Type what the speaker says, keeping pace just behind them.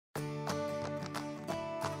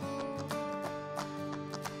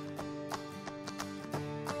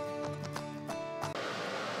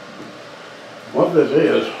What this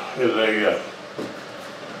is a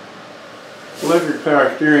electric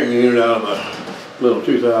power steering unit out of a little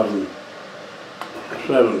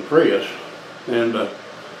 2007 Prius, and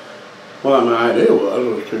what my idea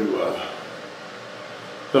was to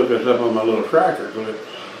hook this up on my little tractor, because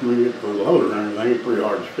when you get the loader and everything, it's pretty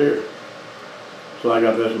hard to steer. So I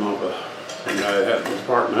got this one off a guy that had to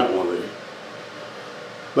part in that one of these.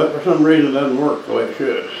 But for some reason it doesn't work the way it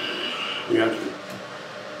should. You got the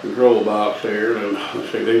control box here, and let's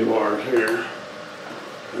see these wires here.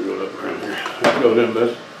 It goes up around here. That goes in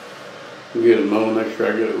this. Get it on, make sure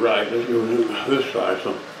I get it right. This goes in this side.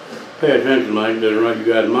 So pay attention, Mike. Did it right. You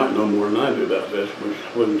guys might know more than I do about this, which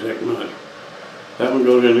wouldn't take much. That one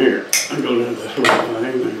goes in here. That goes into this little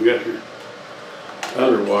thing. And you got your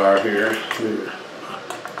other wire here.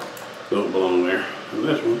 Don't belong there. And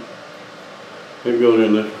this one, it goes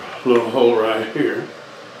in this little hole right here. I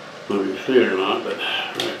don't know if you can see it or not, but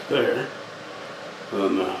right there.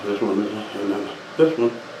 And this one, and then this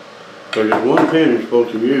one. There's just one pin you're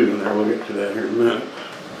supposed to use in there. We'll get to that here in a minute.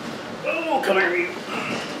 Oh, come here, you.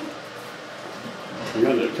 I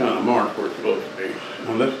got this kind of mark where it's supposed to be.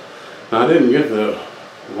 Now I didn't get the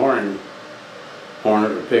wiring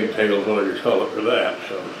harness or pigtails, whatever you call it, for that.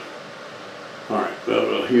 So, all right,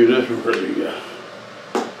 we'll use this one for the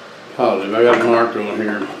positive. I got it marked on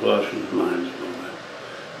here, plus and minus.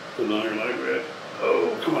 Put it on here like that.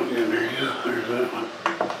 Oh, come on, get in there. Yeah, there's that one.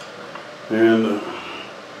 And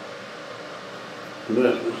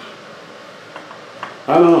this one. I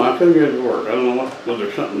don't know. I couldn't get it to work. I don't know whether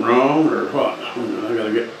there's something wrong or what. I got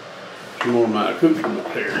to get some more of my accoutrements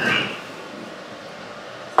here.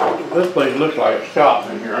 This place looks like a shop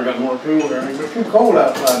in here. I got more tools there. It's too cold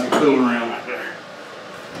outside to be fooling around like there.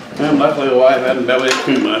 And luckily the wife hadn't bellied it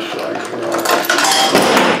too much, so I guess we're all right.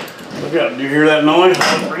 Look out, do you hear that noise?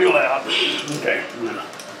 It's pretty loud. Okay.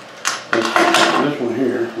 This one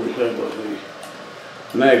here, we said was the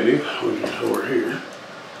negative, which is over here.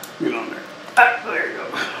 Get on there. Ah, there you go.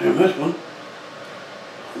 And this one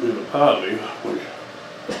is a positive, which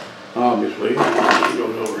obviously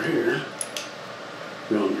goes over here.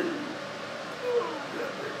 Get on there.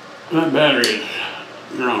 That battery is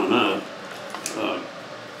strong enough.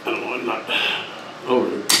 I don't know, it's not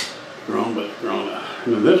overly strong, but it's strong enough.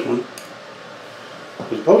 And then this one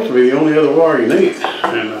is supposed to be the only other wire you need.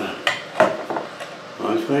 And I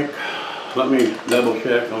think, let me double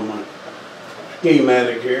check on my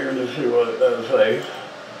schematic here and just see what it does say.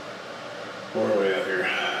 Where are we at here?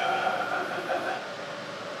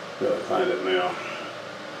 Gotta find it now.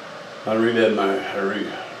 I redid my,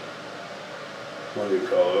 what do you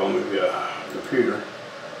call it, on the computer.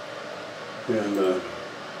 And,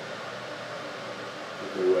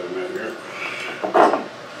 wait a minute here.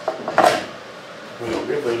 We'll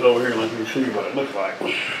get this over here and let you see what it looks like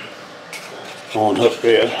on hook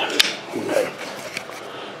bed. Okay.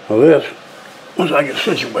 Well, this, once I get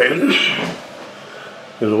situated,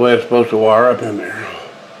 is the way it's supposed to wire up in there.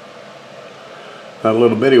 Got a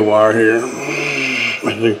little bitty wire here.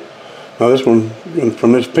 Now this one,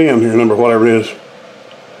 from this pin here, number whatever it is,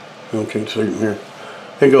 I can't see from here.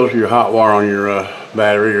 It goes to your hot wire on your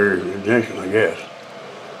battery or your ignition, I guess.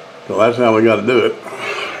 So that's how we got to do it.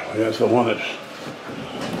 That's the one that's,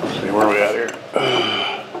 let's see, where are we at here?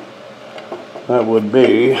 That would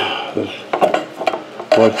be this,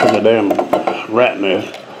 what's in the damn rat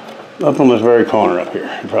nest, up on this very corner up here.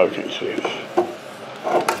 You probably can't see it.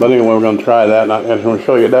 But anyway, we're going to try that, and I just want to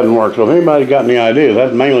show you it doesn't work. So if anybody's got any ideas,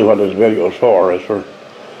 that's mainly what this video is for, is for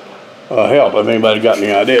help. If anybody's got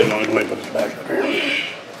any ideas, let me put this back up here.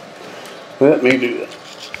 Let me do that.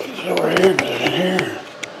 Put this over here, put it in here.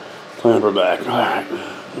 Clamp her back. All right.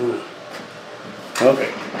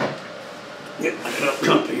 Okay. Get myself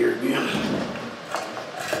comfy here again.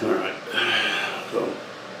 All right. So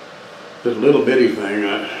this little bitty thing,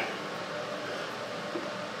 I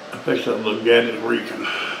fixed up a little gadget where you can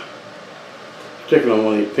stick it on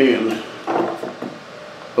one of these pins.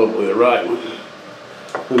 Hopefully the right one.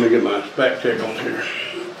 Let me get my spectacles here.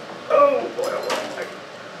 Oh boy, oh boy.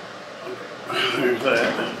 Okay. There's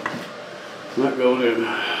that. That goes in.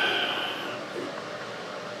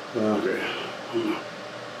 Okay.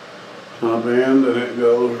 Top end, and it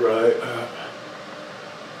goes right up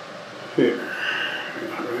here.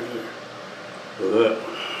 Yeah, right there. So that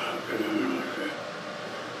one. Okay, like that.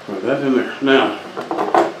 All right, that's in there. Now, I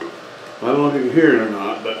don't know if you can hear it or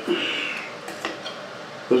not, but this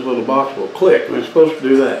little box will click, and it's supposed to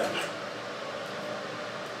do that.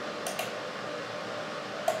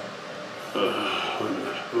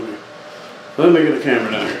 Let me get the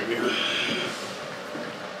camera down here again.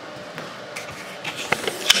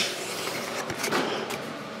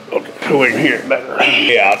 Okay, so we can hear it better.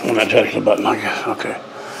 Yeah, when I touch the button, I guess. Okay.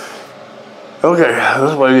 Okay,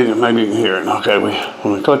 this way maybe you can hear it. Okay,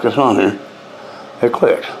 when we click this on here, it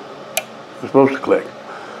clicks. It's supposed to click.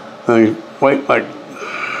 Then you wait like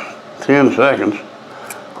 10 seconds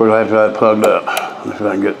before I have to have it plugged up. Let's see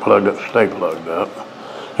if I can get plugged up, stay plugged up.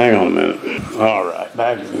 Hang on a minute. All right,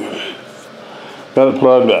 back again. Got it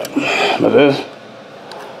plugged up. But this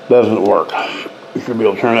doesn't work. You should be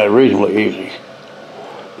able to turn that reasonably easy,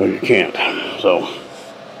 but you can't. So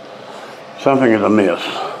something is amiss.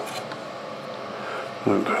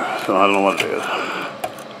 So I don't know what it is.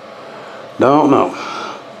 Don't know.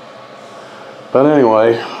 But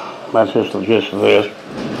anyway, that's just the gist of this.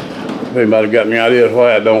 If anybody got any ideas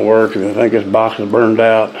why it don't work, and you think this box is burned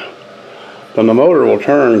out, then the motor will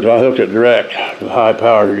turn, because I hooked it direct to high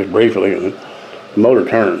power just briefly, and the motor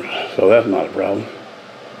turns, so that's not a problem.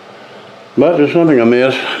 But there's something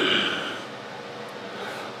amiss.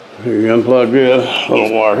 You unplug this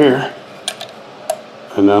little wire here,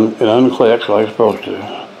 and then it unclicks like it's supposed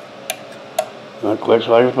to. It clicks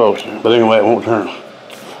like it's supposed to, but anyway, it won't turn.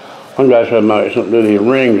 One guy said maybe something to do with these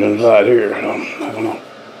rings inside here, so I don't know.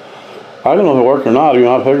 I don't know if it worked or not. You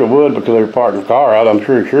know, I figured it would because they were parking the car out. I'm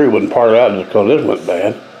sure he wouldn't part it out just because this went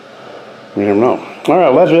bad. You never know. All right,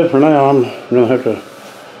 well, that's it for now. I'm going to have to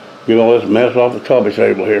get all this mess off the coffee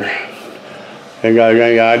table here. If you got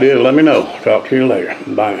any ideas, let me know. Talk to you later.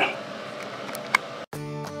 Bye now.